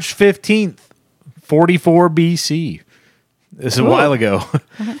 March 15th, 44 BC. This is a while ago.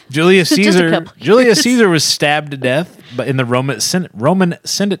 Julius Just a Caesar. couple Julius Caesar was stabbed to death, but in the Roman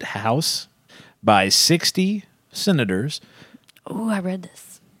Senate House by 60 senators. Oh, I read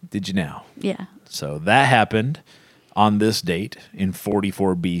this. Did you know? Yeah. So that happened on this date in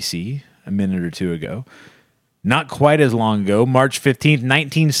 44 BC, a minute or two ago. Not quite as long ago, March 15th,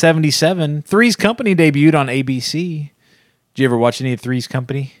 1977, Three's Company debuted on ABC. Did you ever watch any of Three's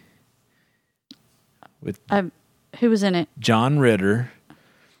Company? With Who was in it? John Ritter,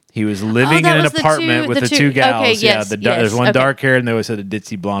 He was living that in an was the apartment two- with the the two- two gals. okay, yes, There's one okay. dark hair, and they always had a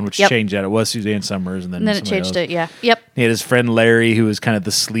ditzy blonde, which Yep. changed that. It was Suzanne Summers, and then, And then it somebody changed else. it. Yeah. Yep. He had his friend Larry, who was kind of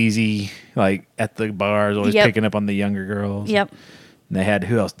the sleazy, like at the bars, always Yep. picking up on the younger girls. Yep. And they had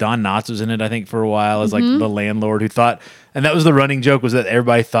who else? Don Knotts was in it, I think, for a while as like Mm-hmm. the landlord who thought, and that was the running joke, was that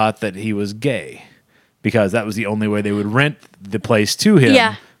everybody thought that he was gay because that was the only way they would rent the place to him.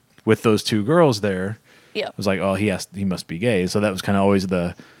 Yeah. With those two girls there, Yep. it was like, oh, he must be gay. So that was kind of always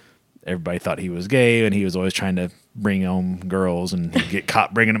everybody thought he was gay, and he was always trying to bring home girls, and he'd get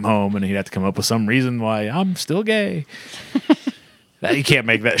caught bringing them home, and he'd have to come up with some reason why I'm still gay. You can't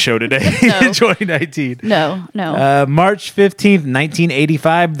make that show today No. in 2019. No. March 15th,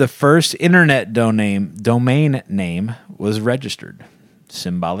 1985, the first internet domain name was registered.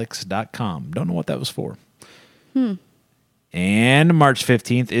 Symbolics.com. Don't know what that was for. And March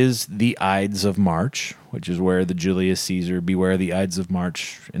 15th is the Ides of March, which is where the Julius Caesar Beware the Ides of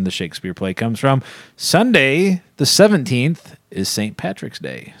March in the Shakespeare play comes from. Sunday, the 17th, is St. Patrick's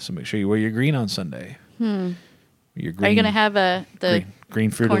Day. So make sure you wear your green on Sunday. Your green, Are you going to have the green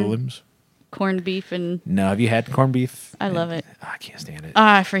Fruit of the corn- Looms? corned beef and No, have you had corned beef? I love it. I can't stand it.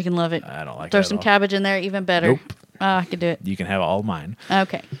 I freaking love it. I don't like it Throw at some all. cabbage in there, even better. Nope. I can do it. You can have all mine.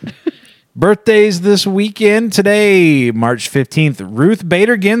 Okay. Birthdays this weekend. Today, March 15th, Ruth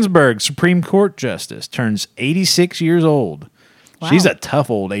Bader Ginsburg, Supreme Court Justice, turns 86 years old. Wow. She's a tough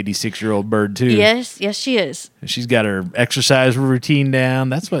old 86-year-old bird, too. Yes, she is. She's got her exercise routine down.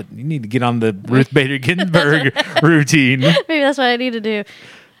 That's what you need to get on the Ruth Bader Ginsburg routine. Maybe that's what I need to do.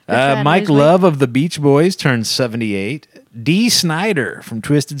 Mike Love of the Beach Boys turns 78. Dee Snider from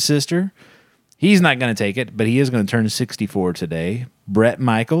Twisted Sister. He's not going to take it, but he is going to turn 64 today. Bret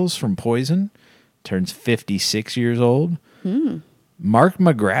Michaels from Poison turns 56 years old. Mark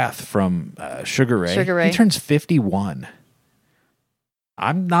McGrath from Sugar Ray. Sugar Ray. He turns 51.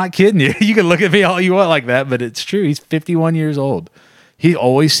 I'm not kidding you. You can look at me all you want like that, but it's true. He's 51 years old. He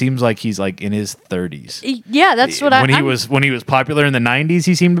always seems like he's like in his 30s. Yeah, that's what when he was popular in the 90s,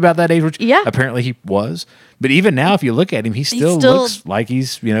 he seemed about that age, which Yeah. apparently he was. But even now, if you look at him, he still still- looks like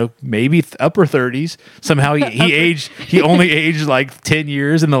he's, maybe upper 30s. Somehow he only aged like 10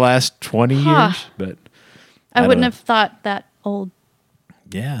 years in the last 20 years. But I wouldn't don't have thought that old.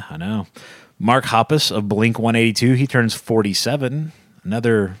 yeah, I know. Mark Hoppus of Blink 182, he turns 47.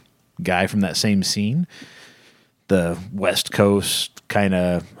 Another guy from that same scene. The West Coast kind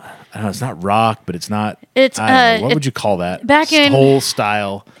of, I don't know, it's not rock, but it's not. It's, I don't know, what it's would you call that? back in- whole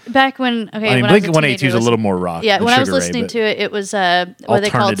style. Back when, okay, I mean, when I was Blink a 182 is teenager, a little more rock. Yeah, than when I was Sugar Ray, listening but to it, it was what they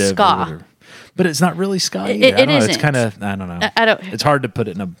called alternative or ska. whatever. But it's not really ska. It- either. it I don't know. It's isn't. kind of, I don't know. I don't. It's hard to put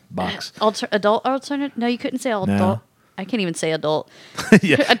it in a box. Adult alternative? No, you couldn't say adult. No. I can't even say adult.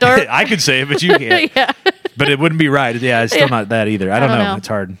 Yeah, Adult. I could say it, but you can't. Yeah. But it wouldn't be right. Yeah, it's still not that either. I don't know. know. It's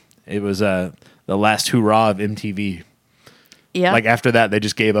hard. It was the last hurrah of MTV. Yeah. Like after that, they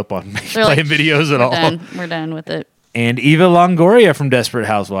just gave up on They're playing like, videos at all. We're done with it. And Eva Longoria from Desperate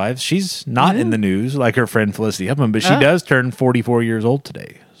Housewives, she's not in the news like her friend Felicity Huffman, but she Oh. does turn 44 years old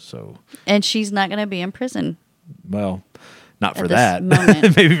today. So, And she's not going to be in prison. well, not for At this that.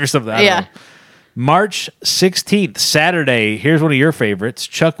 moment. Maybe for something. I don't Yeah. know. March 16th, Saturday. Here's one of your favorites,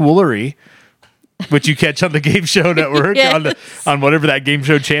 Chuck Woolery, which you catch on the Game Show Network Yes. on whatever that game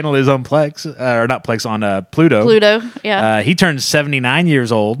show channel is on Plex, or not Plex, on Pluto. Pluto. Yeah. He turns 79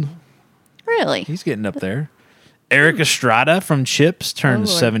 years old. Really? He's getting up there. Eric Estrada from Chips turns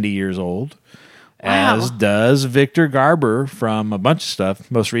Lord. 70 years old. Wow. As does Victor Garber from a bunch of stuff.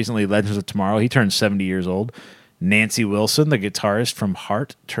 Most recently, Legends of Tomorrow. He turns 70 years old. Nancy Wilson, the guitarist from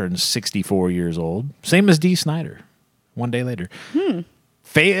Heart, turns 64 years old. Same as Dee Snider. One day later.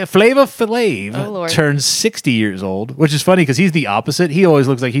 Flava Flav Oh, Lord. turns 60 years old, which is funny because he's the opposite. He always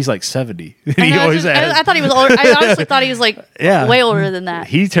looks like he's like 70. He I, always just- has. I thought he was older. I honestly thought he was like Yeah. way older than that.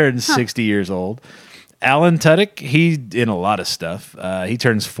 He turns 60 years old. Alan Tudyk, he's in a lot of stuff. He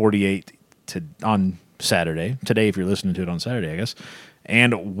turns 48 on Saturday. Today, if you're listening to it on Saturday, I guess.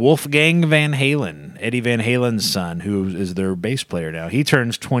 And Wolfgang Van Halen, Eddie Van Halen's son, who is their bass player now. He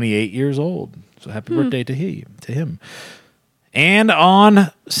turns 28 years old. So happy birthday to him. And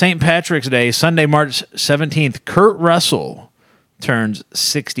on St. Patrick's Day, Sunday, March 17th, Kurt Russell turns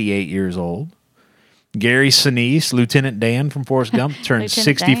 68 years old. Gary Sinise, Lieutenant Dan from Forrest Gump, turns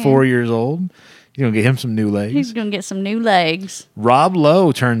Lieutenant 64 Dan. years old. You're going to get him some new legs. He's going to get some new legs. Rob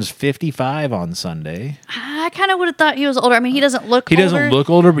Lowe turns 55 on Sunday. I kind of would have thought he was older. I mean, he doesn't look He doesn't look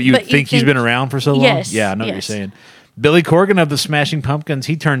older, but you but would you think he's think- been around for so long. Yes, Yeah, I know what you're yes. saying. Billy Corgan of the Smashing Pumpkins,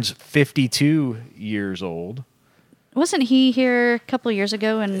 he turns 52 years old. Wasn't he here a couple of years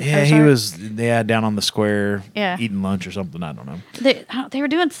ago? And Yeah, he was down on the square Yeah. eating lunch or something. I don't know. They were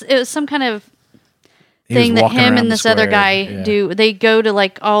doing it was some kind of He was thing that walking him around and the this other square, guy yeah. do. They go to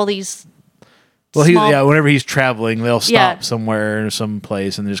like all these. Well, small- whenever he's traveling, they'll stop Yeah. somewhere or some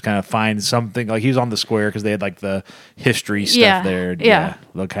place and just kind of find something. Like he was on the square because they had like the history stuff Yeah, there. yeah.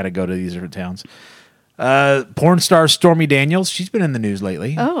 They'll kind of go to these different towns. Porn star Stormy Daniels, she's been in the news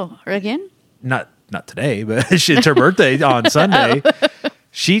lately. Oh, again? Not today, but it's her birthday on Sunday.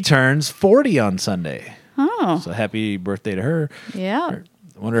 She turns 40 on Sunday. Oh, So happy birthday to her. yeah.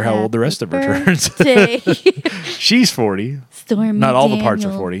 I wonder how old the rest of her turns. Birthday. She's 40. Stormy Not all the parts are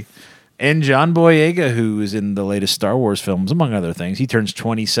Daniels. 40. And John Boyega, who is in the latest Star Wars films, among other things, he turns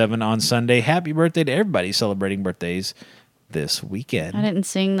 27 on Sunday. Happy birthday to everybody celebrating birthdays this weekend. I didn't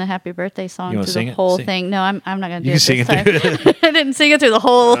sing the happy birthday song You wanna through sing the it? whole Sing. thing. No, I'm not going to do You it can this sing time. it through. I didn't sing it through the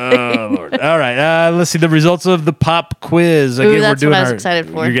whole thing. Oh, Lord. All right. Let's see the results of the pop quiz. Ooh, that's what I was excited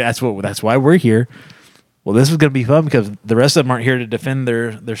for. That's why we're here. Well, this is going to be fun because the rest of them aren't here to defend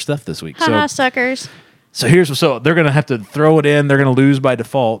their stuff this week. Haha, suckers. So they're going to have to throw it in. They're going to lose by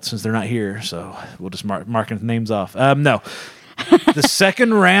default since they're not here. So we'll just marking names off. No. The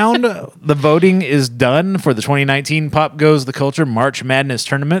second round, the voting is done for the 2019 Pop Goes the Culture March Madness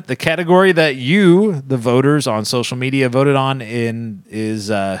Tournament. The category that you, the voters on social media, voted on is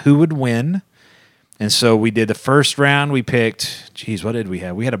who would win. And so we did the first round. We picked, what did we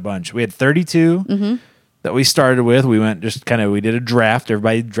have? We had a bunch. We had 32 that we started with. We went we did a draft.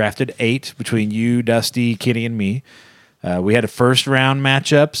 Everybody drafted 8 between you, Dusty, Kenny, and me. We had a first round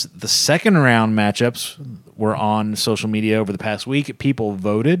matchups. The second round matchups were on social media over the past week. People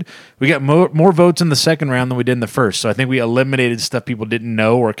voted. We got more votes in the second round than we did in the first. So I think we eliminated stuff people didn't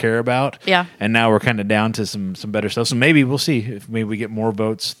know or care about. Yeah. And now we're kind of down to some better stuff. So maybe we'll see if maybe we get more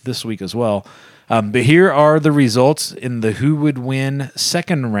votes this week as well. But here are the results in the who would win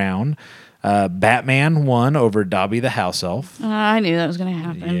second round. Batman won over Dobby the House Elf. I knew that was going to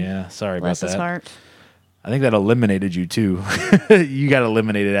happen. Yeah, sorry Bless about his that. heart. I think that eliminated you too. You got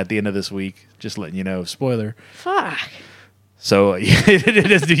eliminated at the end of this week. Just letting you know. Spoiler. Fuck. So it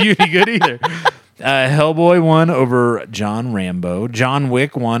doesn't do you any good either. Hellboy won over John Rambo. John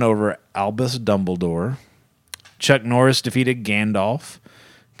Wick won over Albus Dumbledore. Chuck Norris defeated Gandalf.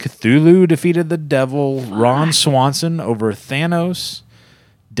 Cthulhu defeated the Devil. Ron Swanson over Thanos.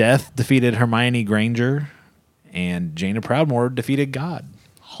 Death defeated Hermione Granger. And Jaina Proudmoore defeated God.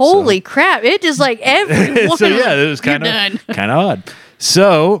 Holy crap. It just like everyone. So yeah, it was kind of odd.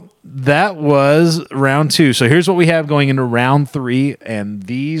 So that was round 2. So here's what we have going into round 3, and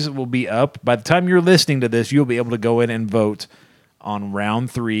these will be up. By the time you're listening to this, you'll be able to go in and vote on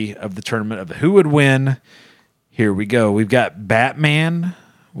round 3 of the tournament of who would win. Here we go. We've got Batman,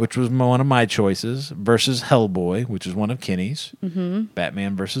 which was one of my choices, versus Hellboy, which is one of Kenny's. Mm-hmm.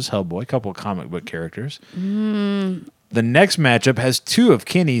 Batman versus Hellboy, a couple of comic book characters. The next matchup has 2 of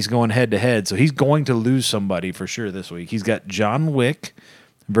Kenny's going head-to-head, so he's going to lose somebody for sure this week. He's got John Wick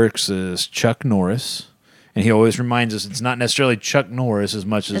versus Chuck Norris, and he always reminds us it's not necessarily Chuck Norris as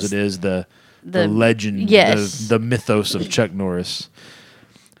much as it is the legend, yes. the mythos of Chuck Norris.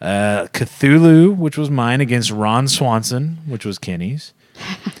 Cthulhu, which was mine, against Ron Swanson, which was Kenny's.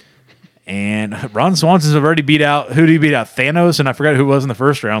 And Ron Swanson's already beat out. Who did he beat out? Thanos, and I forgot who it was in the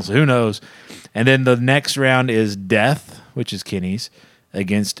first round, so who knows. And then the next round is Death, which is Kenny's,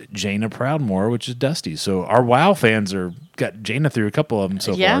 against Jaina Proudmoore, which is Dusty's. So our WoW fans got Jaina through a couple of them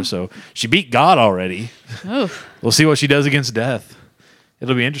so far. So she beat God already. Oof. We'll see what she does against Death.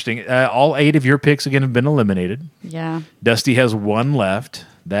 It'll be interesting. All 8 of your picks, again, have been eliminated. Yeah. Dusty has 1 left.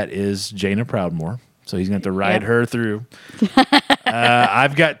 That is Jaina Proudmoore. So he's going to have to ride her through.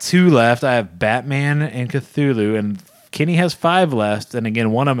 I've got 2 left. I have Batman and Cthulhu, and Kenny has 5 left. And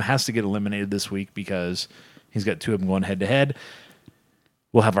again, one of them has to get eliminated this week because he's got 2 of them going head-to-head.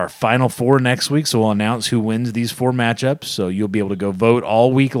 We'll have our final 4 next week, so we'll announce who wins these 4 matchups. So you'll be able to go vote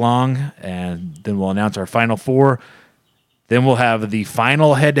all week long, and then we'll announce our final 4. Then we'll have the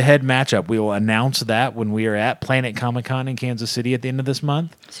final head-to-head matchup. We will announce that when we are at Planet Comic-Con in Kansas City at the end of this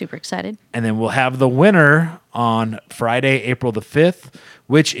month. Super excited. And then we'll have the winner on Friday, April the 5th,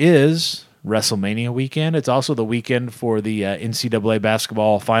 which is WrestleMania weekend. It's also the weekend for the NCAA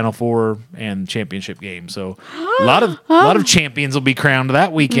basketball Final Four and championship game. So a lot of champions will be crowned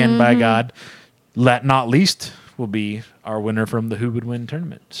that weekend, by God. Not least will be our winner from the Who Would Win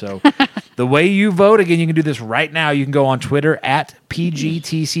tournament. So the way you vote, again, you can do this right now. You can go on Twitter at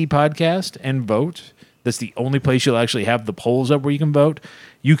PGTC Podcast and vote. That's the only place you'll actually have the polls up where you can vote.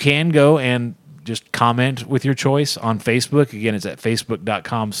 You can go and just comment with your choice on Facebook. Again, it's at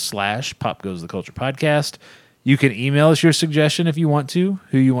facebook.com/Pop Goes the Culture Podcast. You can email us your suggestion if you want to,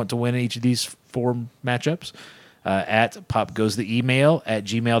 who you want to win in each of these 4 matchups. At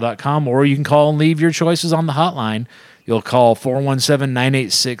popgoestheemail@gmail.com, or you can call and leave your choices on the hotline. You'll call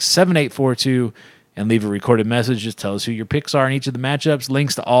 417-986-7842 and leave a recorded message. Just tell us who your picks are in each of the matchups.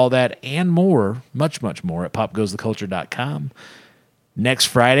 Links to all that and more, much, much more at popgoestheculture.com. Next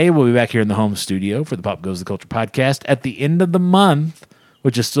Friday, we'll be back here in the home studio for the Pop Goes the Culture podcast at the end of the month,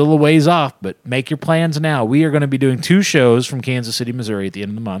 which is still a ways off, but make your plans now. We are going to be doing 2 shows from Kansas City, Missouri at the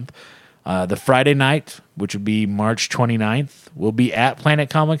end of the month. The Friday night, which would be March 29th, we'll be at Planet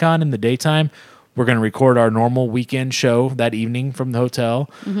Comic-Con in the daytime. We're going to record our normal weekend show that evening from the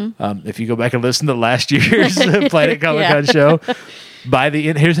hotel. If you go back and listen to last year's Planet Comic-Con show, by the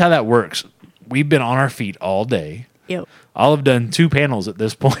end, here's how that works. We've been on our feet all day. Yep. I'll have done 2 panels at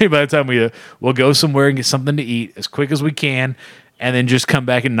this point. By the time we'll go somewhere and get something to eat as quick as we can, and then just come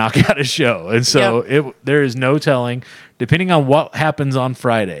back and knock out a show. And so there is no telling, depending on what happens on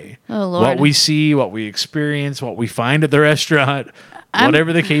Friday, what we see, what we experience, what we find at the restaurant,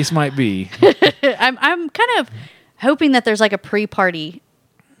 whatever the case might be. I'm kind of hoping that there's like a pre-party.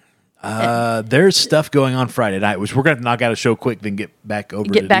 There's stuff going on Friday night, which we're going to knock out a show quick, then get back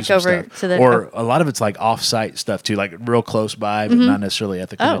over to the or a lot of it's like off-site stuff too, like real close by, but not necessarily at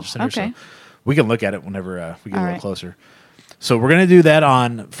the convention center. Okay. So we can look at it whenever we get a little closer. So we're going to do that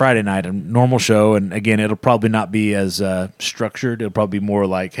on Friday night, a normal show. And again, it'll probably not be as structured. It'll probably be more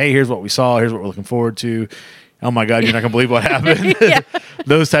like, hey, here's what we saw. Here's what we're looking forward to. Oh, my God, you're not going to believe what happened.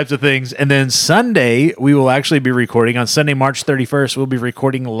 Those types of things. And then Sunday, we will actually be recording. On Sunday, March 31st, we'll be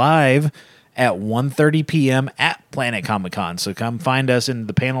recording live at 1:30 p.m. at Planet Comic-Con. So come find us in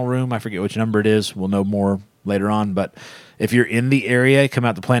the panel room. I forget which number it is. We'll know more later on. But if you're in the area, come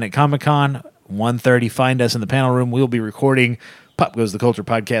out to Planet Comic-Con. 1:30, find us in the panel room. We'll be recording Pop Goes the Culture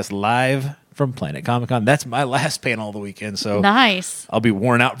podcast live from Planet Comic-Con. That's my last panel of the weekend, so nice. I'll be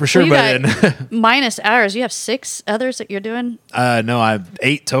worn out for sure by then. Minus ours. You have 6 others that you're doing? No, I have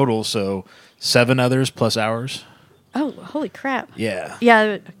 8 total, so 7 others plus ours. Oh, holy crap. Yeah.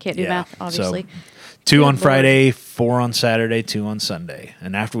 Yeah, I can't do math, obviously. So, 2 on Friday, 4 on Saturday, 2 on Sunday.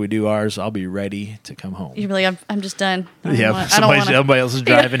 And after we do ours, I'll be ready to come home. You're like, I'm just done. Somebody else is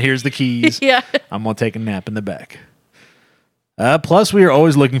driving. Here's the keys. I'm going to take a nap in the back. Plus, we are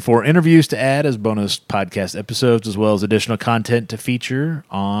always looking for interviews to add as bonus podcast episodes, as well as additional content to feature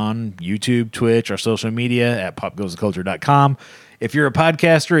on YouTube, Twitch, our social media at popgoestheculture.com. If you're a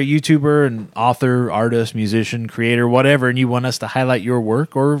podcaster, a YouTuber, an author, artist, musician, creator, whatever, and you want us to highlight your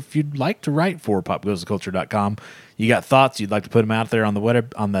work, or if you'd like to write for popgoestheculture.com, you got thoughts, you'd like to put them out there on the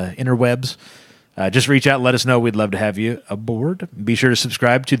interwebs, just reach out and let us know. We'd love to have you aboard. Be sure to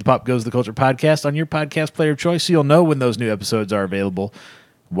subscribe to the Pop Goes the Culture podcast on your podcast player of choice so you'll know when those new episodes are available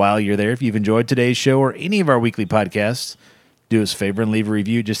while you're there. If you've enjoyed today's show or any of our weekly podcasts, do us a favor and leave a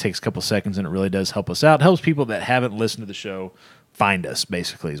review. It just takes a couple seconds, and it really does help us out. It helps people that haven't listened to the show find us,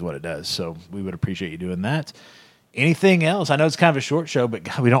 basically, is what it does. So we would appreciate you doing that. Anything else? I know it's kind of a short show, but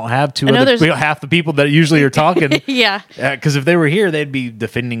God, we don't have we don't half the people that usually are talking. Yeah. Because if they were here, they'd be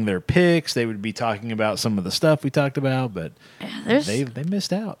defending their picks. They would be talking about some of the stuff we talked about, but they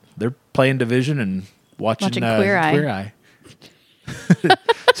missed out. They're playing Division and watching Queer Eye.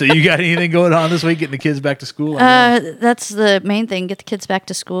 So you got anything going on this week, getting the kids back to school? That's the main thing. Get the kids back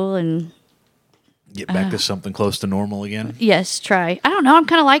to school and get back to something close to normal again. Yes, try. I don't know. I'm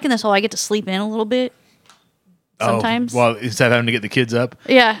kind of liking this whole I get to sleep in a little bit sometimes. Well, instead of having to get the kids up?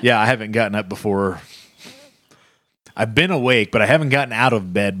 Yeah. Yeah, I haven't gotten up before. I've been awake, but I haven't gotten out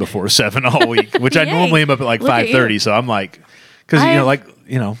of bed before 7 all week, which I normally am up at like 5:30. So I'm like, because,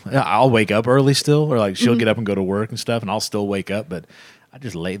 I'll wake up early still, or like she'll get up and go to work and stuff, and I'll still wake up, but I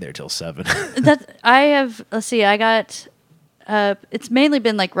just lay there till 7. I got, it's mainly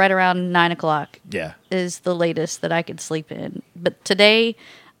been like right around 9 o'clock. Yeah. Is the latest that I could sleep in. But today,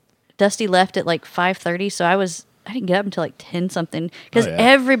 Dusty left at like 5:30, so I didn't get up until like 10 something because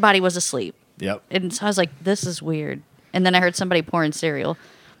everybody was asleep. Yep. And so I was like, this is weird. And then I heard somebody pouring cereal.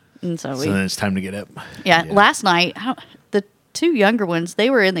 And so then it's time to get up. Yeah. Last night, the 2 younger ones, they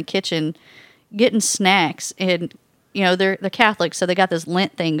were in the kitchen getting snacks. And, they're Catholic, so they got this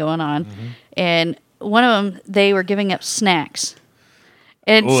Lent thing going on. Mm-hmm. And one of them, they were giving up snacks.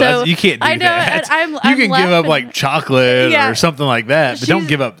 And so you can't do that. I'm you can laughing. give up like chocolate or something like that, but don't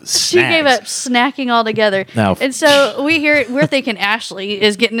give up snacks. She gave up snacking altogether. No. And so we're thinking Ashley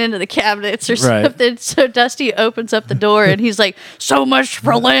is getting into the cabinets or something. So Dusty opens up the door and he's like, "So much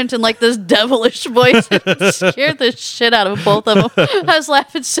for Lent," and like this devilish voice. It scared the shit out of both of them. I was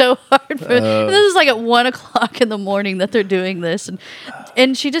laughing so hard. This is like at 1 o'clock in the morning that they're doing this. And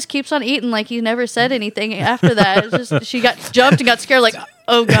And she just keeps on eating like he never said anything after that. It's just she got jumped and got scared like,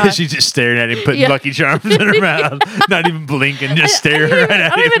 oh god. She's just staring at him, putting Lucky Charms in her mouth, not even blinking, just staring right at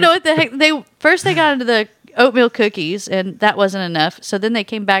him. I don't even know what the heck they got into the oatmeal cookies, and that wasn't enough. So then they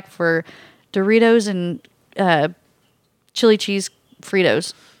came back for Doritos and chili cheese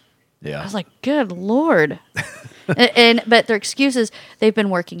Fritos. Yeah. I was like, good Lord. But their excuse is they've been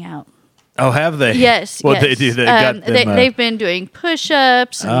working out. Oh, have they? Yes. Well, yes. they do. They've been doing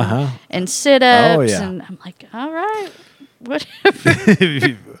push-ups and sit-ups. Oh, yeah. And I'm like, all right,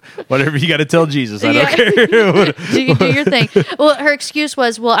 whatever. Whatever you got to tell Jesus. I don't care. do your thing. Well, her excuse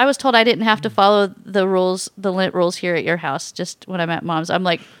was, well, I was told I didn't have to follow the rules, the Lent rules here at your house, just when I'm at Mom's. I'm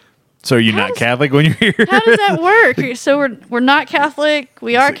like, so are you not Catholic when you're here? how does that work? So we're not Catholic.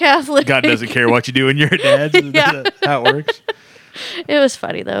 We are Catholic. God doesn't care what you do when you're at Dad's. Is that how it works? It was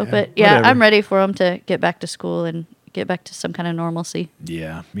funny though, but yeah, whatever. I'm ready for them to get back to school and get back to some kind of normalcy.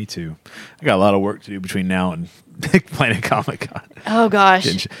 Yeah, me too. I got a lot of work to do between now and Planet Comic Con. Oh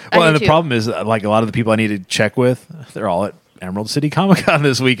gosh. Well, and the problem is, like, a lot of the people I need to check with, they're all at Emerald City Comic Con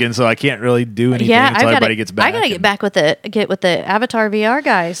this weekend, so I can't really do anything until everybody gets back. I gotta get back with the Avatar VR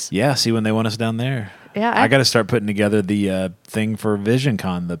guys. Yeah, see when they want us down there. Yeah, I got to start putting together the thing for Vision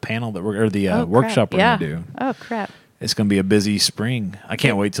Con, the panel that workshop we're gonna do. Oh crap! It's gonna be a busy spring. I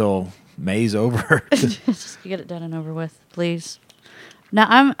can't wait till May's over. Just get it done and over with, please. Now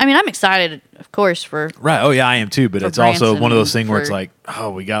I'm excited, of course, for right. Oh yeah, I am too. But it's Branson also one of those things where it's like, oh,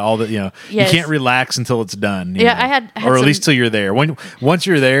 we got all the, Yes. you can't relax until it's done. you Yeah, know? I had or at some- least till you're there. Once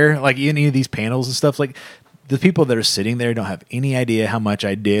you're there, like any of these panels and stuff, like the people that are sitting there don't have any idea how much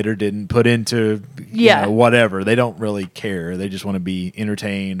I did or didn't put into whatever. They don't really care. They just want to be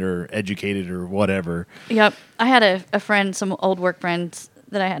entertained or educated or whatever. Yep. I had a friend, some old work friends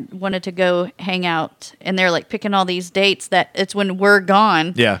that I had wanted to go hang out, and they're like picking all these dates that it's when we're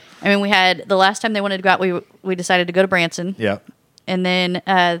gone. Yeah. I mean, we had the last time they wanted to go out, we decided to go to Branson. Yeah. And then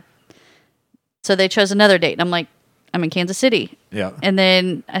so they chose another date. And I'm like, I'm in Kansas City. Yeah. And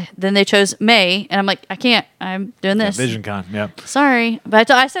then they chose May, and I'm like, I can't. I'm doing this. Vision Con. Yeah. Sorry, but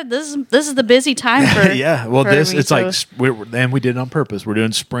I said this is the busy time for yeah. Well, for me, it's so- like and we did it on purpose. We're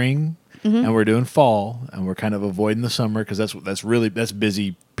doing spring. And we're doing fall, and we're kind of avoiding the summer because that's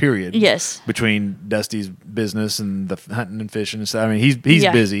busy period. Yes. Between Dusty's business and the hunting and fishing and stuff. I mean, he's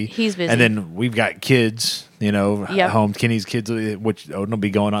busy. He's busy. And then we've got kids, Yep. at home. Kenny's kids, which Odin will be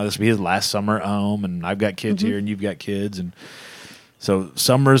going on. This will be his last summer at home, and I've got kids here, and you've got kids, and so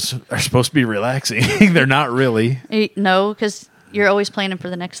summers are supposed to be relaxing. They're not really. No, because you're always planning for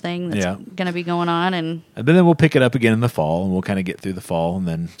the next thing that's Yeah. going to be going on, and then we'll pick it up again in the fall, and we'll kind of get through the fall, and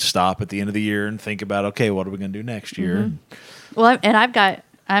then stop at the end of the year and think about, okay, what are we going to do next year? well,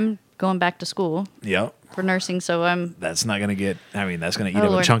 I'm going back to school Yep. for nursing, so I'm. That's not going to get. I mean, that's going to eat Oh, up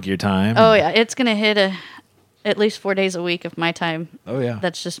a Lord. chunk of your time. Oh yeah, it's going to hit at least 4 days a week of my time. Oh yeah.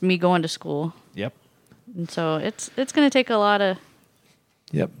 That's just me going to school, Yep. and so it's going to take a lot of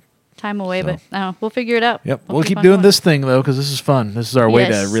Yep. time away, So- but no, we'll figure it out. Yep. We'll We'll keep on doing going. this thing though, because this is fun. This is our way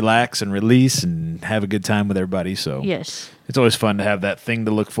Yes. to relax and release and have a good time with everybody. So Yes. it's always fun to have that thing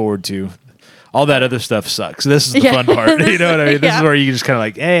to look forward to. All that other stuff sucks. This is the Yeah. fun part. You know what I mean? This is Yeah. where you just kind of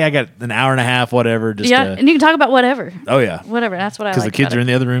like, hey, I got an hour and a half, whatever. Just Yeah, and you can talk about whatever. oh yeah, Whatever. That's what I like. because the kids about are in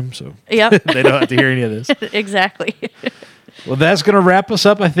the other room, so it. Yep. they don't have to hear any of this. Exactly. Well, that's going to wrap us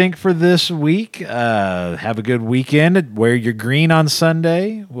up, I think, for this week. Have a good weekend. Wear your green on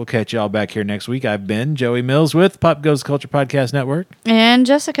Sunday. We'll catch y'all back here next week. I've been Joey Mills with Pop Goes the Culture Podcast Network, And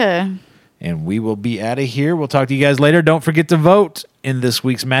Jessica. and we will be out of here. We'll talk to you guys later. Don't forget to vote in this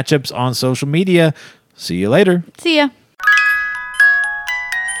week's matchups on social media. See you later. See ya.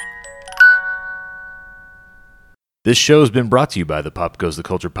 This show has been brought to you by the Pop Goes the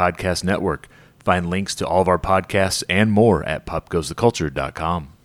Culture Podcast Network. Find links to all of our podcasts and more at popgoestheculture.com.